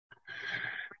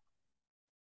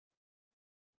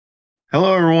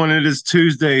everyone. It is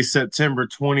Tuesday, September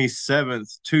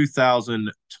 27th,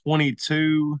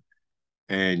 2022,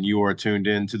 and you are tuned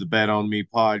in to the Bet On Me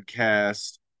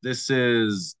podcast. This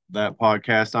is that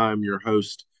podcast. I'm your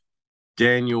host,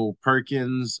 Daniel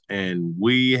Perkins, and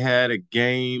we had a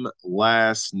game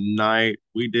last night.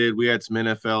 We had some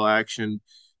NFL action,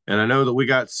 and I know that we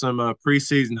got some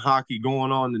preseason hockey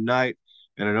going on tonight,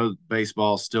 and I know that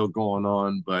baseball's still going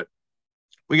on, but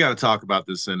we got to talk about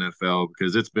this NFL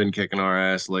because it's been kicking our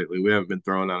ass lately. We haven't been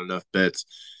throwing out enough bets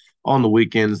on the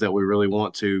weekends that we really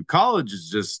want to. College is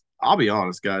just, I'll be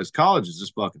honest, guys, college is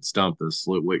just fucking stumped us.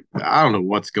 I don't know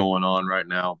what's going on right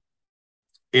now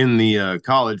in the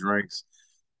college ranks,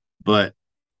 but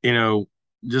you know,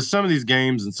 just some of these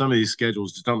games and some of these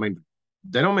schedules just don't make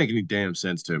any damn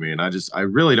sense to me, and I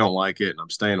really don't like it, and I'm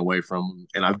staying away from them.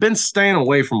 And I've been staying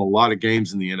away from a lot of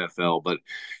games in the NFL, but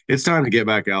it's time to get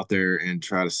back out there and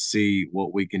try to see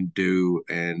what we can do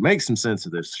and make some sense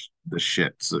of this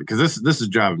shit. So, because this is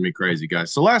driving me crazy,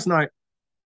 guys. So last night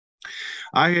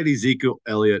I had Ezekiel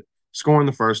Elliott scoring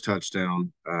the first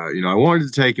touchdown. I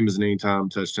wanted to take him as an anytime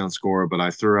touchdown scorer, but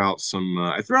I threw out some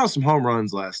home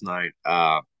runs last night.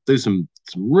 Threw some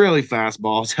really fast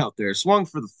balls out there, swung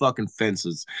for the fucking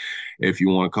fences, if you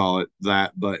want to call it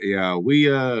that. But yeah, we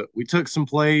took some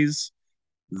plays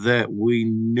that we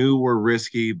knew were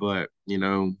risky, but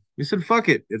we said fuck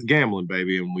it, it's gambling,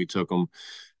 baby, and we took them.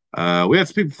 We had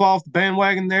some people fall off the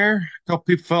bandwagon there. A couple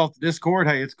people fell off the Discord.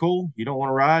 Hey, it's cool. You don't want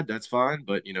to ride, that's fine.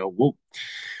 But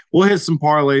we'll hit some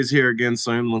parlays here again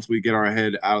soon once we get our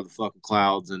head out of the fucking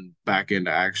clouds and back into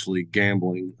actually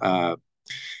gambling.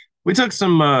 We took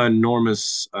some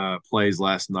enormous plays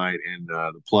last night and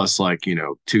the plus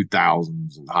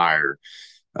 2000s and higher,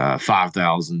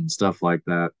 5000 stuff like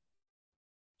that.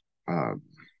 Um,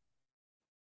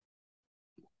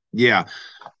 yeah,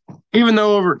 even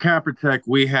though over at Capper Tech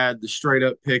we had the straight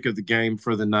up pick of the game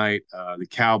for the night, the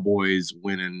Cowboys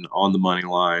winning on the money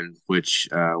line, which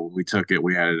when we took it,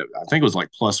 we had it, I think it was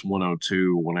like plus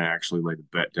 102 when I actually laid the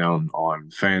bet down on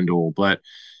FanDuel. But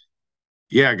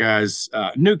yeah, guys,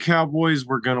 knew the Cowboys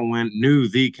were going to win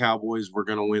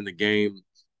the game.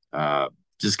 Uh,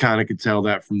 just kind of could tell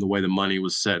that from the way the money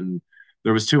was setting.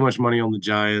 There was too much money on the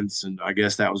Giants, and I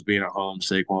guess that was being at home.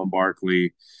 Saquon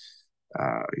Barkley,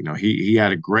 he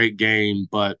had a great game,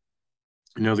 but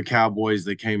the Cowboys,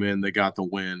 they came in, they got the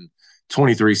win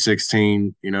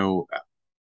 23-16.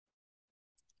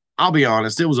 I'll be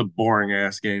honest, it was a boring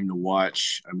ass game to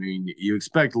watch. I mean, you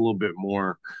expect a little bit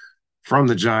more from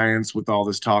the Giants with all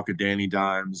this talk of Danny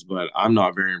Dimes, but I'm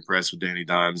not very impressed with Danny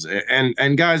Dimes.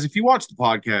 And guys, if you watch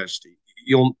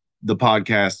you'll the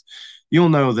podcast, you'll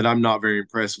know that I'm not very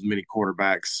impressed with many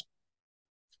quarterbacks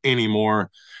anymore,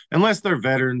 unless they're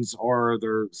veterans or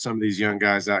they're some of these young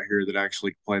guys out here that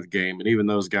actually play the game. And even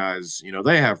those guys,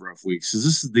 they have rough weeks. Because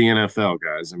this is the NFL,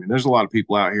 guys. I mean, there's a lot of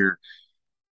people out here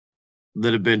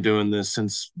that have been doing this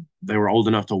since they were old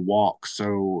enough to walk.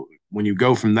 So when you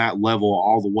go from that level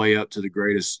all the way up to the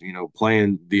greatest,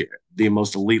 playing the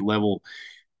most elite level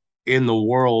in the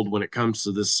world when it comes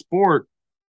to this sport,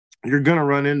 you're going to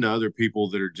run into other people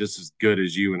that are just as good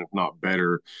as you and if not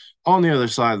better on the other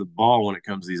side of the ball when it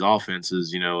comes to these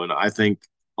offenses, and I think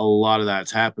a lot of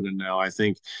that's happening now. I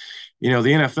think, the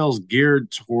NFL is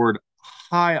geared toward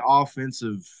high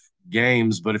offensive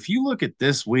games, but if you look at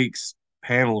this week's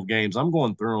panel of games, I'm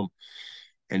going through them,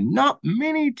 and not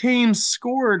many teams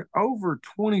scored over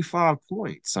 25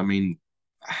 points. I mean,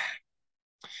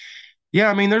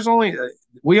 yeah, I mean,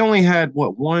 we only had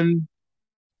what, one,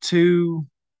 two,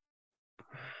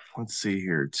 let's see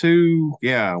here. Two,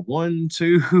 yeah, one,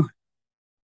 two.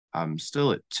 I'm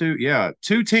still at two. Yeah,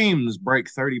 two teams break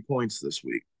 30 points this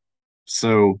week.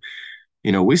 So,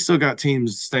 we still got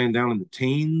teams staying down in the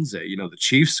teens. The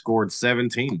Chiefs scored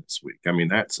 17 this week. I mean,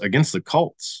 that's against the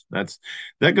Colts.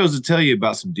 That goes to tell you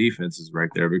about some defenses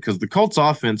right there, because the Colts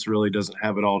offense really doesn't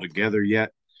have it all together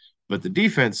yet, but the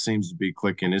defense seems to be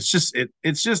clicking. It's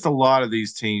just a lot of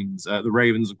these teams. The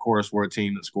Ravens, of course, were a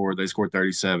team that scored. They scored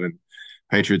 37.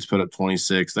 Patriots put up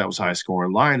 26. That was high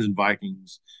scoring. Lions and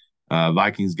Vikings.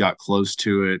 Vikings got close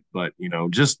to it, but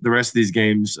just the rest of these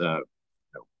games,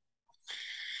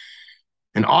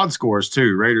 and odd scores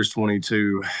too. Raiders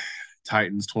 22,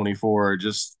 Titans 24.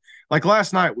 Just like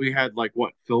last night, we had like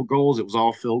what, field goals? It was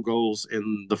all field goals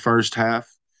in the first half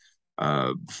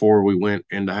before we went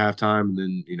into halftime. And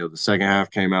then, the second half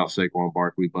came out. Saquon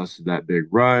Barkley busted that big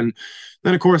run.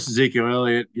 Then, of course, Ezekiel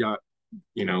Elliott got,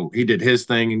 he did his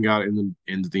thing and got into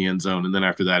the end zone. And then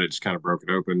after that, it just kind of broke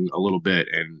it open a little bit.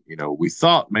 And, we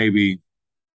thought maybe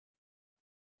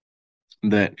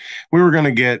that we were going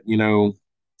to get,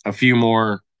 a few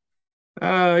more,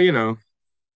 uh, you know,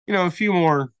 a few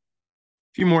more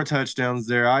touchdowns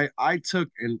there. I took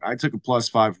a plus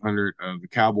 500 of the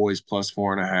Cowboys plus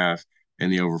 4.5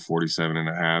 and the over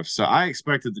 47.5. So I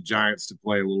expected the Giants to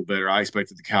play a little better. I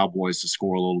expected the Cowboys to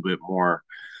score a little bit more.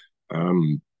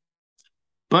 Um,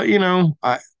 but it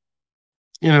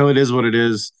is what it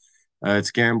is.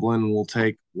 It's gambling. We'll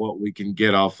take what we can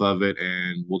get off of it,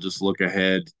 and we'll just look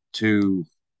ahead to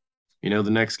the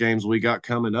next games we got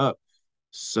coming up.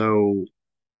 So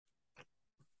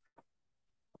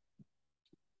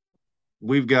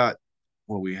we've got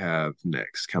what we have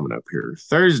next coming up here.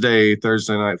 Thursday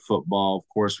night football. Of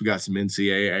course, we got some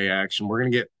NCAA action. We're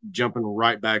gonna get jumping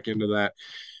right back into that.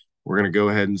 We're gonna go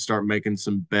ahead and start making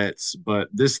some bets. But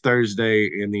this Thursday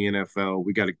in the NFL,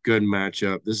 we got a good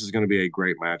matchup. This is gonna be a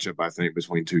great matchup, I think,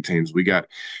 between two teams. We got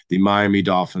the Miami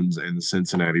Dolphins and the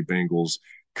Cincinnati Bengals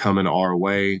coming our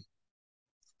way.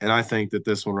 And I think that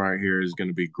this one right here is going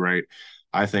to be great.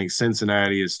 I think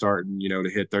Cincinnati is starting,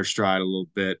 to hit their stride a little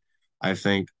bit. I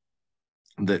think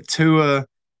that Tua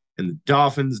and the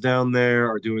Dolphins down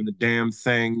there are doing the damn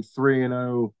thing,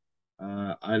 3-0.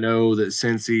 I know that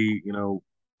Cincy,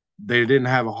 they didn't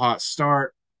have a hot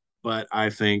start, but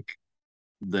I think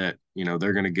that,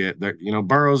 they're going to get that,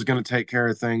 Burrow's going to take care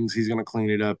of things. He's going to clean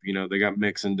it up. They got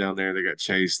Mixon down there. They got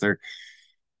Chase.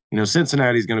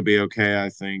 Cincinnati's going to be okay, I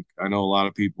think. I know a lot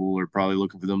of people are probably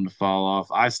looking for them to fall off.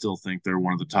 I still think they're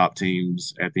one of the top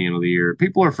teams at the end of the year.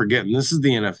 People are forgetting this is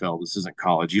the NFL. This isn't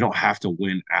college. You don't have to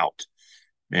win out.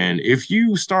 And if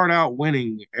you start out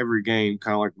winning every game,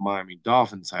 kind of like the Miami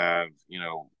Dolphins have,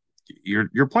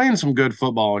 you're playing some good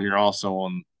football, and you're also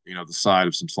on, the side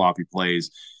of some sloppy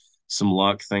plays, some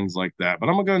luck, things like that. But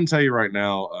I'm gonna go ahead and tell you right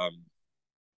now,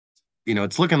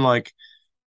 it's looking like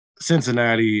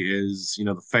Cincinnati is,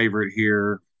 the favorite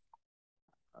here.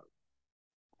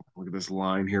 Look at this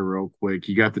line here real quick.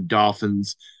 You got the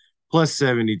Dolphins plus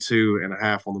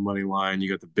 72.5 on the money line. You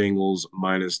got the Bengals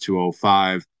minus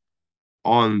 205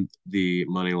 on the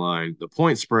money line. The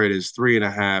point spread is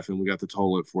 3.5, and we got the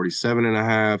total at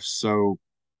 47.5. So,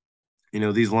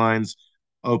 these lines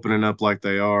opening up like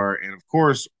they are. And of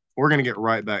course, we're going to get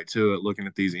right back to it looking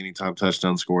at these anytime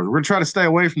touchdown scores. We're going to try to stay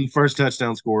away from the first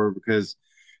touchdown score because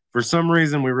for some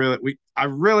reason I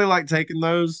really like taking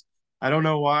those. I don't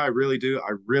know why. I really do.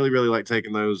 I really, really like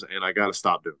taking those, and I gotta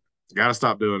stop doing it. I gotta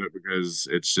stop doing it because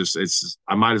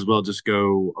I might as well just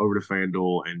go over to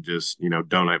FanDuel and just,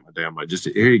 donate my damn money. Just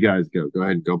here you guys go. Go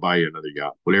ahead and go buy you another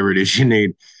yacht. Whatever it is you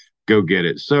need, go get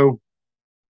it. So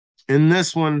in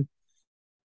this one,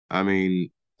 I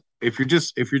mean, if you're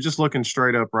just looking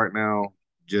straight up right now,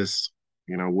 just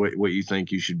what you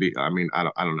think you should be. I mean, I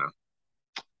don't know.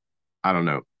 I don't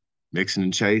know. Mixon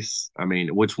and Chase. I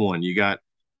mean, which one? You got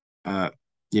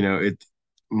it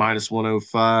minus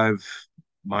 105,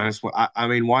 minus one. I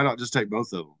mean, why not just take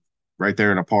both of them right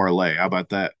there in a parlay? How about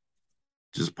that?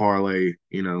 Just parlay,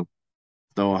 throw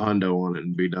a hundo on it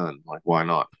and be done. Like, why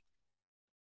not?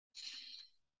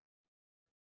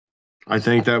 I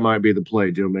think that might be the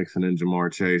play, Joe Mixon and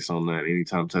Jamar Chase on that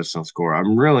anytime touchdown score.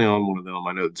 I'm really on one of them.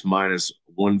 I know it's minus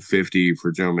 150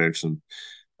 for Joe Mixon,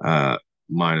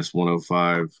 minus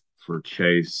 105 for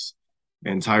Chase,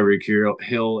 and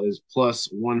Hill is plus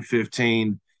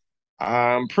 115.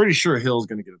 I'm pretty sure Hill's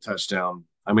going to get a touchdown.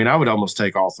 I mean, I would almost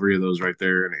take all three of those right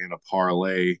there in a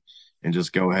parlay and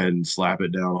just go ahead and slap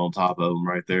it down on top of them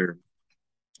right there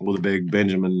with a big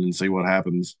Benjamin and see what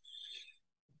happens.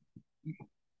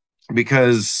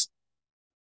 Because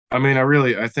I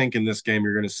think in this game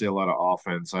you're going to see a lot of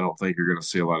offense. I don't think you're going to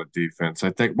see a lot of defense.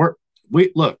 I think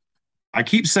we look. I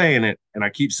keep saying it, and I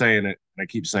keep saying it, and I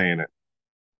keep saying it.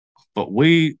 But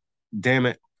damn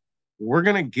it, we're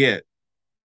going to get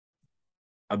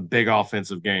a big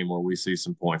offensive game where we see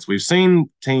some points. We've seen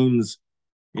teams,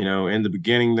 in the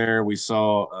beginning there, we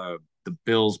saw the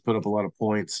Bills put up a lot of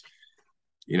points.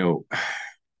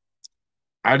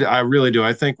 I really do.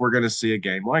 I think we're going to see a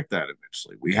game like that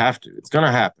eventually. We have to. It's going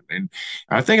to happen. And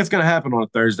I think it's going to happen on a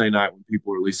Thursday night when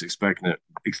people are least expecting it,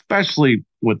 especially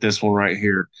with this one right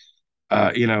here.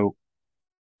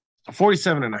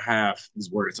 47.5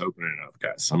 is where it's opening up,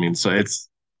 guys. I mean, so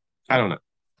I don't know.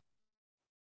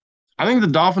 I think the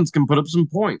Dolphins can put up some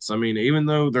points. I mean, even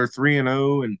though they're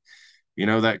 3-0 and,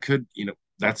 that could,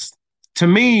 that's to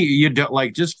me, you don't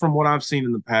like just from what I've seen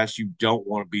in the past, you don't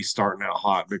want to be starting out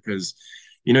hot because,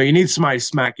 you need somebody to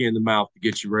smack you in the mouth to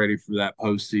get you ready for that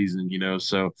postseason,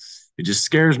 so it just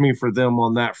scares me for them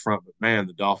on that front. But man,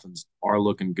 the Dolphins are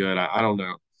looking good. I don't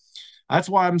know. That's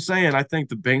why I'm saying I think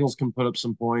the Bengals can put up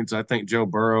some points. I think Joe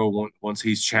Burrow, once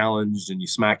he's challenged and you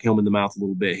smack him in the mouth a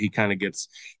little bit, he kind of gets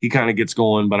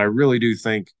going. But I really do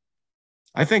think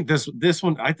I think this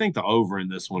one, I think the over in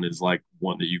this one is like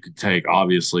one that you could take,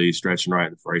 obviously stretching right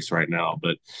in the face right now.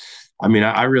 But I mean,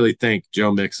 I really think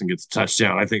Joe Mixon gets a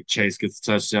touchdown. I think Chase gets a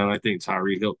touchdown. I think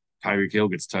Tyreek Hill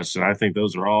gets a touchdown. I think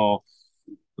those are all.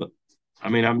 I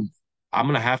mean, I'm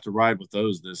gonna have to ride with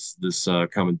those this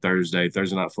coming Thursday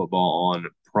Night Football on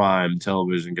Prime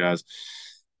Television, guys.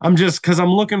 I'm just because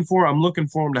I'm looking for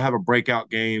them to have a breakout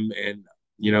game, and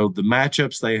the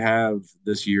matchups they have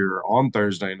this year on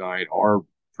Thursday night are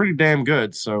pretty damn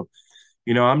good. So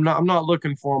I'm not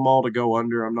looking for them all to go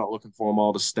under. I'm not looking for them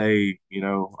all to stay.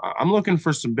 I'm looking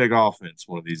for some big offense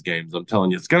one of these games. I'm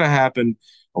telling you, it's going to happen, and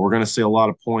we're going to see a lot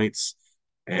of points.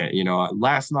 And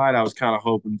last night I was kind of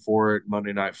hoping for it,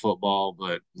 Monday Night Football,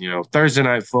 but Thursday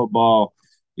Night Football.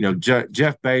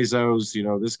 Jeff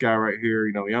Bezos. This guy right here.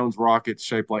 He owns rockets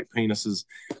shaped like penises.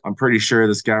 I'm pretty sure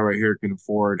this guy right here can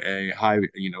afford a high.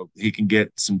 He can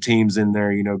get some teams in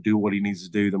there. Do what he needs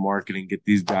to do, the marketing, get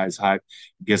these guys hyped,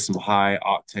 get some high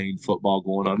octane football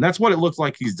going on. That's what it looks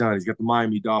like he's done. He's got the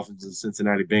Miami Dolphins and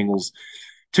Cincinnati Bengals,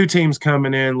 two teams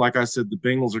coming in. Like I said, the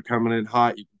Bengals are coming in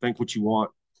hot. You can think what you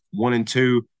want.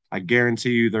 1-2, I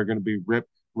guarantee you they're going to be ripped,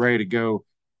 ready to go.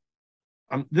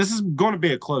 This is going to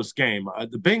be a close game.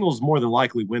 The Bengals more than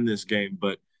likely win this game,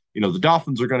 but the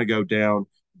Dolphins are going to go down.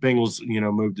 Bengals,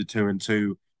 move to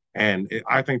 2-2, and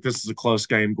I think this is a close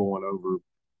game going over.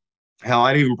 Hell,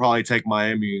 I'd even probably take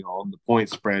Miami on the point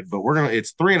spread, but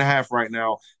it's 3.5 right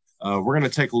now. We're gonna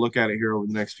take a look at it here over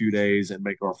the next few days and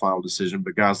make our final decision.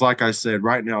 But guys, like I said,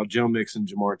 right now, Joe Mixon,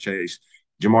 Jamar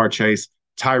Chase,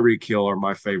 Tyreek Hill are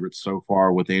my favorites so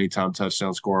far with the anytime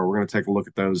touchdown scorer. We're gonna take a look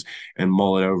at those and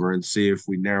mull it over and see if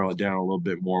we narrow it down a little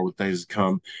bit more with things to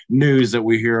come, news that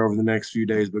we hear over the next few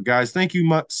days. But guys, thank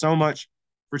you so much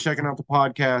for checking out the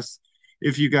podcast.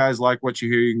 If you guys like what you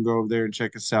hear, you can go over there and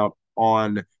check us out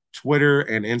on Twitter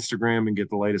and Instagram and get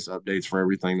the latest updates for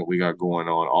everything that we got going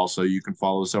on. Also, you can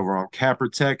follow us over on Capper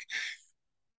Tech.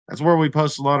 That's where we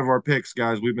post a lot of our picks,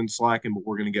 guys. We've been slacking, but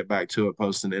we're going to get back to it,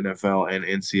 posting NFL and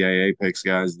NCAA picks,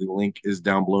 guys. The link is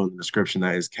down below in the description.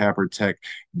 That is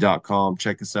cappertech.com.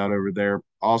 Check us out over there.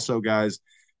 Also, guys,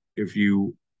 if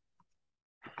you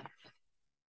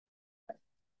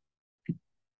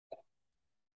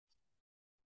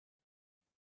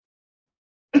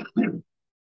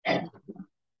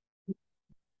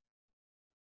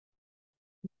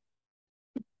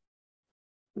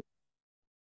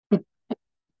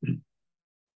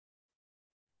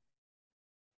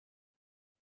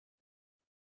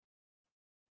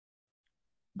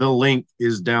the link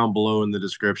is down below in the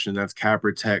description. That's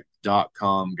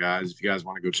cappertech.com, guys. If you guys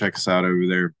want to go check us out over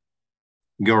there,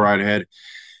 go right ahead.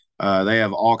 They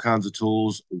have all kinds of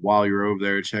tools while you're over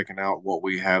there checking out what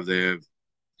we have. They have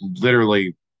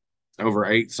literally over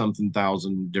 8 something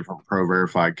thousand different pro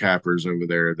verified cappers over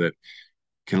there that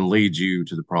can lead you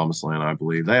to the promised land, I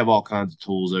believe. They have all kinds of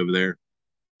tools over there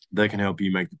that can help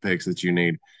you make the picks that you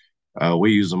need.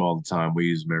 We use them all the time. We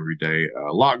use them every day.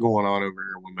 A lot going on over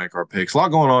here when we make our picks. A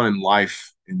lot going on in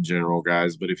life in general,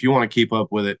 guys. But if you want to keep up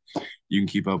with it, you can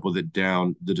keep up with it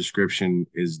down. The description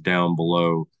is down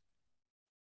below.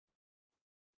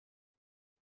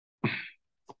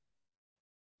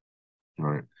 All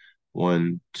right.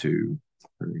 1, 2,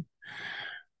 3.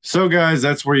 So, guys,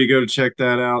 that's where you go to check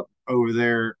that out over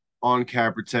there on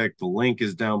CapperTech. The link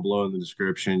is down below in the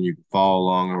description. You can follow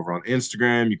along over on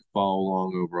Instagram. You can follow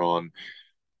along over on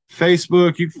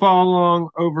Facebook. You can follow along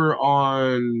over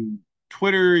on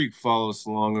Twitter. You can follow us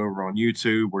along over on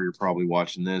YouTube, where you're probably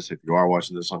watching this. If you are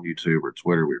watching this on YouTube or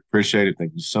Twitter, we appreciate it.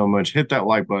 Thank you so much. Hit that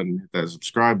like button, hit that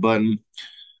subscribe button.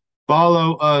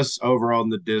 Follow us over on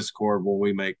the Discord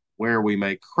where we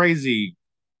make crazy,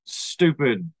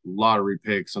 stupid lottery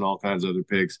picks and all kinds of other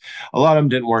picks. A lot of them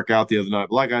didn't work out the other night.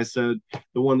 But like I said,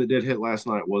 the one that did hit last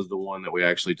night was the one that we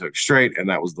actually took straight, and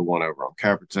that was the one over on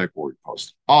CapperTech where we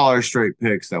post all our straight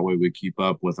picks. That way we keep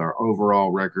up with our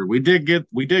overall record. We did good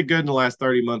in the last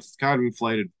 30 months. It's kind of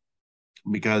inflated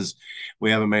because we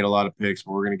haven't made a lot of picks,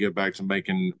 but we're going to get back to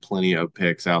making plenty of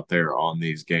picks out there on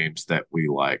these games that we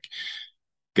like.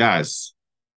 Guys,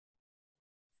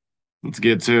 let's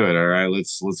get to it. All right.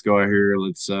 Let's go out here.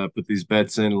 Let's put these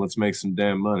bets in and let's make some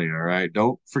damn money. All right.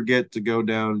 Don't forget to go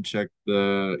down and check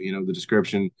the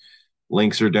description.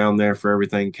 Links are down there for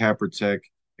everything. Capper Tech,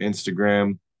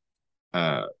 Instagram,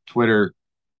 Twitter,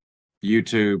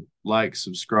 YouTube. Like,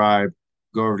 subscribe,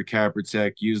 go over to Capper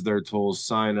Tech, use their tools,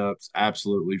 sign up. It's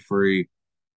absolutely free.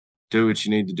 Do what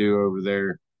you need to do over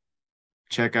there.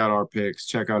 Check out our picks,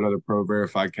 check out other pro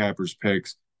verified cappers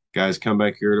picks. Guys, come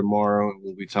back here tomorrow and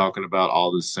we'll be talking about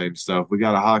all this same stuff. We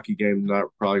got a hockey game tonight we're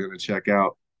probably going to check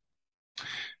out.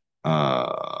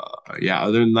 Yeah,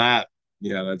 other than that,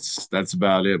 Yeah, that's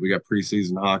about it. We got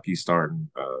preseason hockey starting,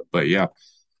 but yeah,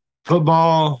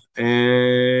 football, and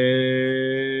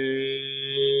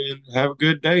have a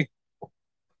good day.